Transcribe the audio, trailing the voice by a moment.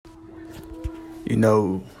You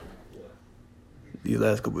know, these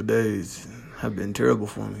last couple of days have been terrible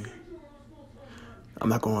for me. I'm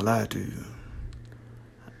not gonna lie to you.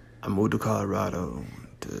 I moved to Colorado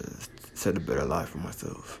to set a better life for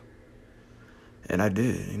myself. And I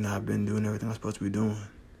did. I've been doing everything I'm supposed to be doing.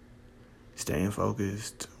 Staying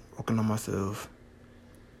focused, working on myself.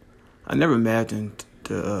 I never imagined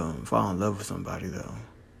to fall in love with somebody, though.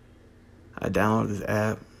 I downloaded this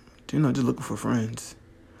app, just looking for friends.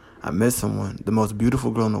 I met someone, the most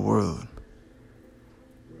beautiful girl in the world.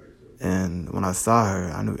 And when I saw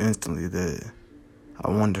her, I knew instantly that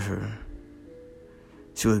I wanted her.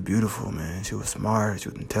 She was beautiful, man. She was smart. She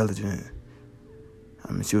was intelligent.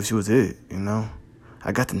 She was it,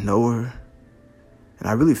 I got to know her, and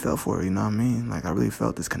I really felt for her, Like, I really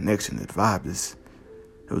felt this connection, this vibe, it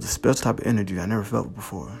was a special type of energy I never felt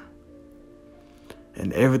before.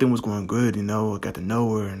 And everything was going good, I got to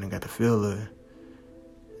know her, and I got to feel her.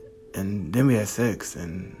 And then we had sex,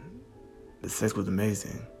 and the sex was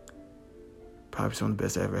amazing. Probably some of the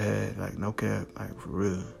best I ever had, like, no cap, like, for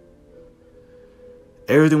real.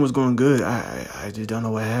 Everything was going good. I just don't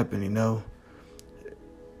know what happened,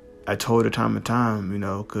 I told her time and time,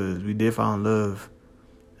 because we did fall in love.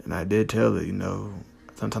 And I did tell her,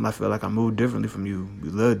 sometimes I feel like I moved differently from you.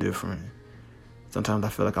 We love different. Sometimes I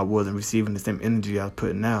feel like I wasn't receiving the same energy I was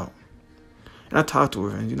putting out. And I talked to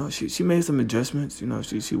her, and, she made some adjustments.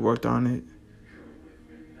 She worked on it.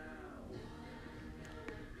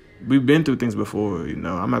 We've been through things before,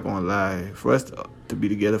 I'm not going to lie. For us to be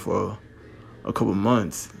together for a couple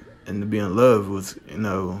months and to be in love was,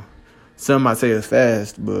 some might say it's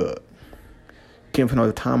fast, but can't put no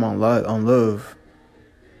time on love.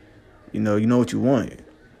 You know what you want.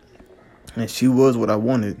 And she was what I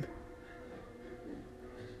wanted.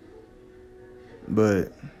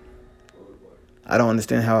 But I don't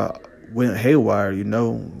understand how it went haywire,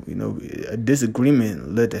 a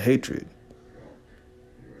disagreement led to hatred.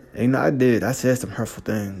 And I said some hurtful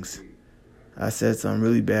things. I said some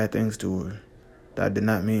really bad things to her that I did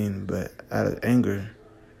not mean, but out of anger,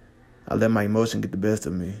 I let my emotion get the best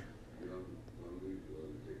of me.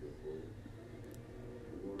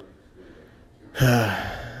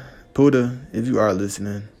 Puda, if you are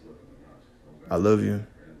listening, I love you.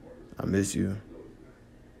 I miss you.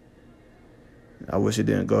 I wish it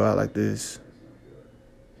didn't go out like this.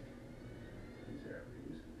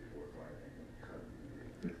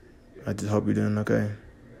 I just hope you're doing okay.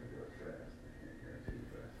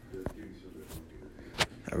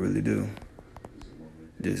 I really do.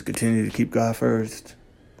 Just continue to keep God first.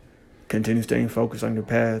 Continue staying focused on your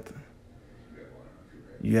path.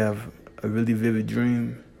 You have a really vivid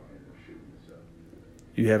dream.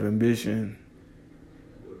 You have ambition.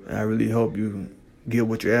 And I really hope you get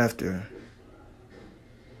what you're after.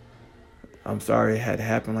 I'm sorry it had to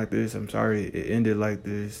happen like this. I'm sorry it ended like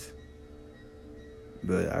this.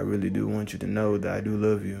 But I really do want you to know that I do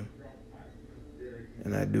love you.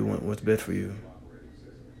 And I do want what's best for you.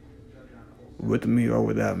 With me or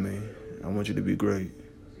without me, I want you to be great.